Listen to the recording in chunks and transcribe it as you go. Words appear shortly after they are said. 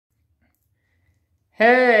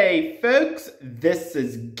Hey folks, this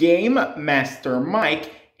is Game Master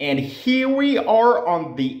Mike, and here we are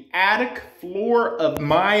on the attic floor of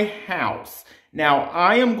my house. Now,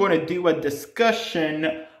 I am going to do a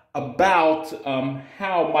discussion about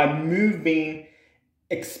how my moving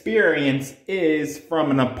experience is from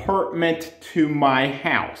an apartment to my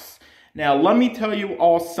house. Now, let me tell you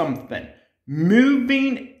all something.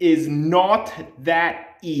 Moving is not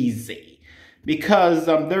that easy. Because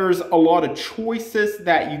there's a lot of choices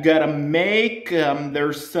that you gotta make.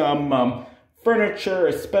 There's some furniture,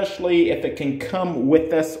 especially if it can come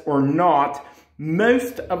with us or not.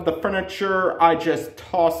 Most of the furniture I just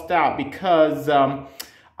tossed out because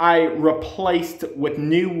I replaced with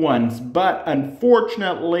new ones. But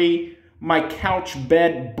unfortunately, my couch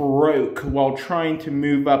bed broke while trying to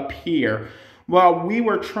move up here. While we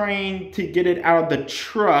were trying to get it out of the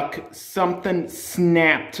truck, something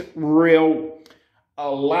snapped real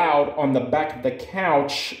loud on the back of the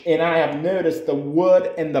couch, and I have noticed the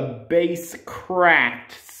wood and the base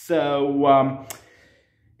cracked, so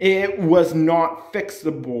it was not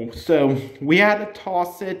fixable. So we had to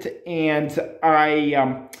toss it, and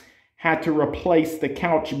I had to replace the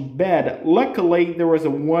couch bed. Luckily, there was a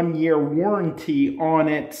 1-year warranty on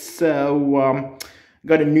it, so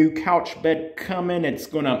got a new couch bed coming. It's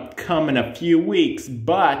gonna come in a few weeks,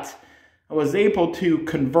 but I was able to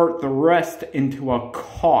convert the rest into a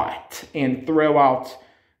cot and throw out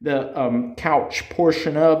the couch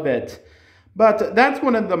portion of it. But that's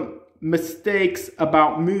one of the mistakes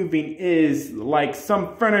about moving is, like,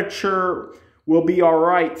 some furniture will be all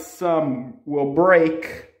right, some will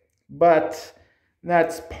break, but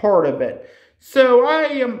that's part of it. So I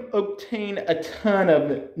obtained a ton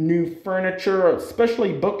of new furniture,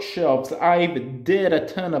 especially bookshelves. I did a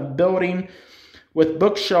ton of building with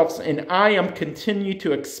bookshelves, and I am continue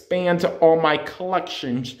to expand all my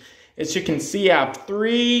collections. As you can see, I have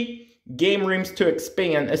 3 game rooms to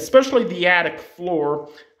expand, especially the attic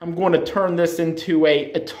floor. I'm going to turn this into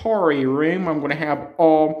a Atari room. I'm going to have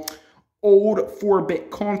all old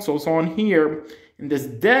 4-bit consoles on here. And this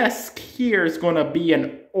desk here is going to be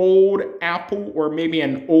an old Apple or maybe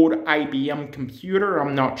an old IBM computer.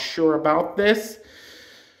 I'm not sure about this.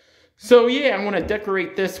 So yeah, I'm going to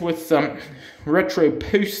decorate this with some retro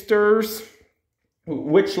posters,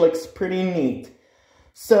 which looks pretty neat.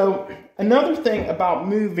 So another thing about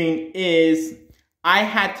moving is I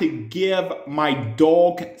had to give my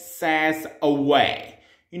dog Saz away.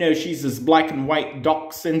 You know, she's this black and white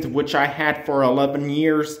dachshund, which I had for 11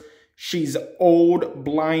 years. She's old,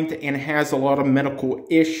 blind, and has a lot of medical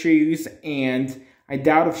issues, and I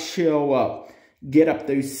doubt if she'll get up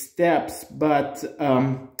those steps, but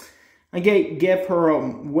I give her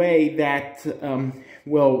a way that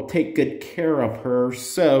will take good care of her.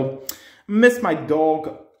 So I miss my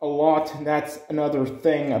dog a lot. That's another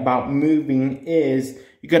thing about moving is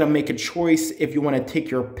you got to make a choice if you want to take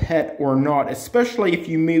your pet or not, especially if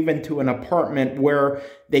you move into an apartment where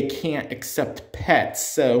they can't accept pets.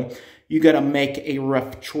 So you got to make a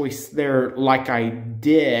rough choice there like I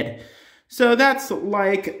did. So that's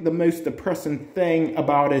like the most depressing thing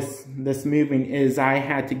about this moving is I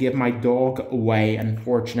had to give my dog away,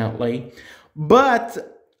 unfortunately. But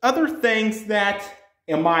other things that,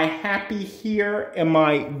 am I happy here? Am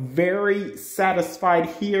I very satisfied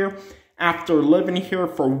here after living here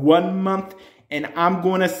for 1 month? And I'm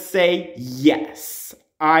going to say yes.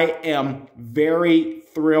 I am very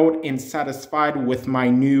thrilled and satisfied with my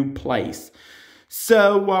new place.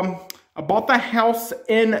 So, I bought the house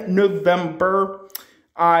in November.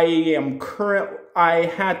 I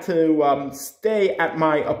had to stay at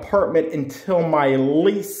my apartment until my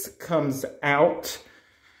lease comes out.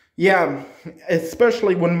 Yeah,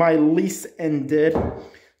 especially when my lease ended.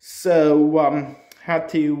 So, had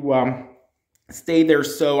to stay there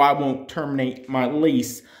so I won't terminate my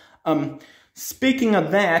lease. Speaking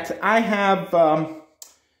of that, I have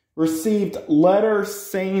received letters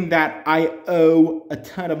saying that I owe a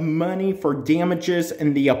ton of money for damages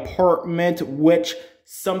in the apartment, which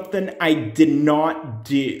something I did not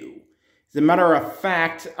do. As a matter of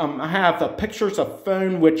fact, I have pictures of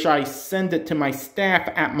phone which I send it to my staff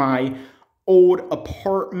at my old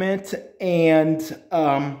apartment, and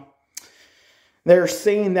they're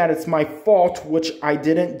saying that it's my fault, which I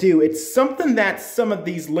didn't do. It's something that some of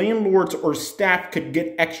these landlords or staff could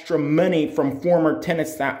get extra money from former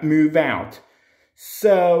tenants that move out.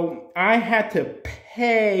 So I had to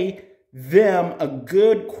pay them a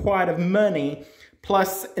good quite of money.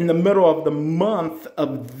 Plus, in the middle of the month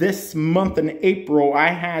of this month in April, I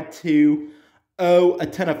had to owe a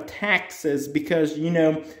ton of taxes because, you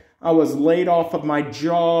know, I was laid off of my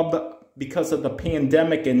job because of the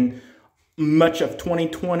pandemic, and much of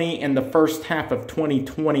 2020 and the first half of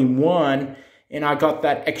 2021, and I got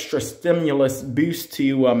that extra stimulus boost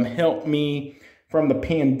to help me from the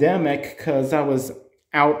pandemic because I was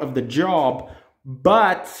out of the job,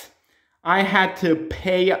 but I had to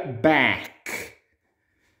pay back.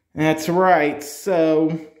 That's right.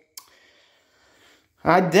 So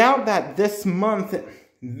I doubt that this month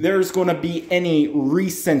there's going to be any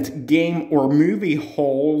recent game or movie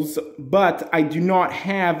hauls, but I do not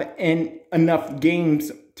have enough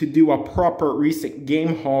games to do a proper recent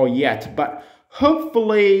game haul yet. But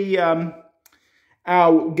hopefully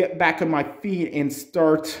I'll get back on my feet and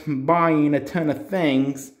start buying a ton of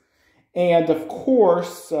things. And of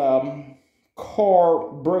course,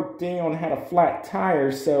 car broke down, had a flat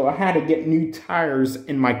tire, so I had to get new tires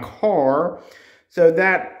in my car. So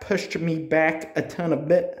that pushed me back a ton of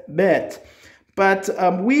bit. But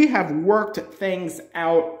we have worked things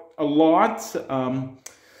out a lot.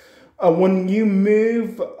 When you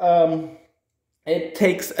move, it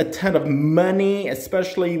takes a ton of money,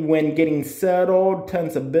 especially when getting settled,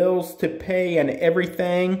 tons of bills to pay and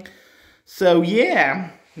everything. So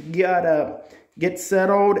yeah, you gotta get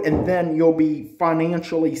settled and then you'll be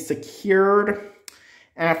financially secured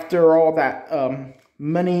after all that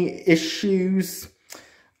money issues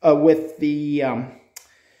with the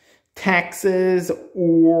taxes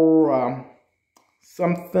or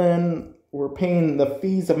something, or paying the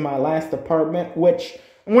fees of my last apartment, which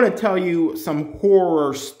I want to tell you some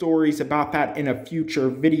horror stories about that in a future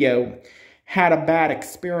video. Had a bad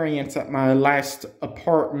experience at my last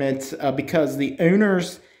apartment because the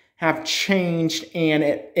owners have changed and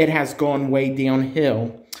it has gone way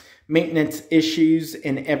downhill. Maintenance issues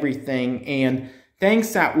and everything, and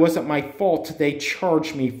thanks, that wasn't my fault. They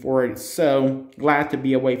charged me for it, so glad to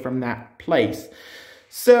be away from that place.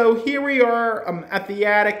 So here we are at the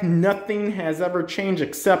attic. Nothing has ever changed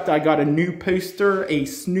except I got a new poster, a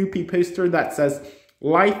Snoopy poster that says,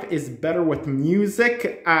 "Life is better with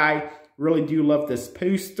music." I really do love this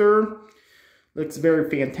poster. Looks very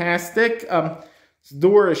fantastic. This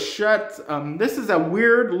door is shut. This is a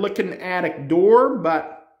weird looking attic door,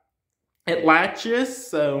 but it latches,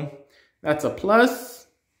 so that's a plus.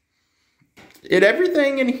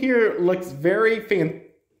 Everything in here looks very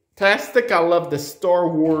fantastic. I love the Star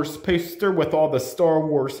Wars poster with all the Star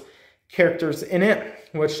Wars characters in it,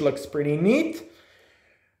 which looks pretty neat.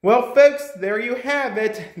 Well, folks, there you have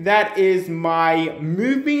it. That is my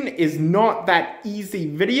moving is not that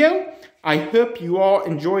easy video. I hope you all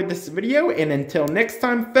enjoyed this video, and until next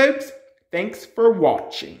time, folks, thanks for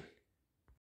watching.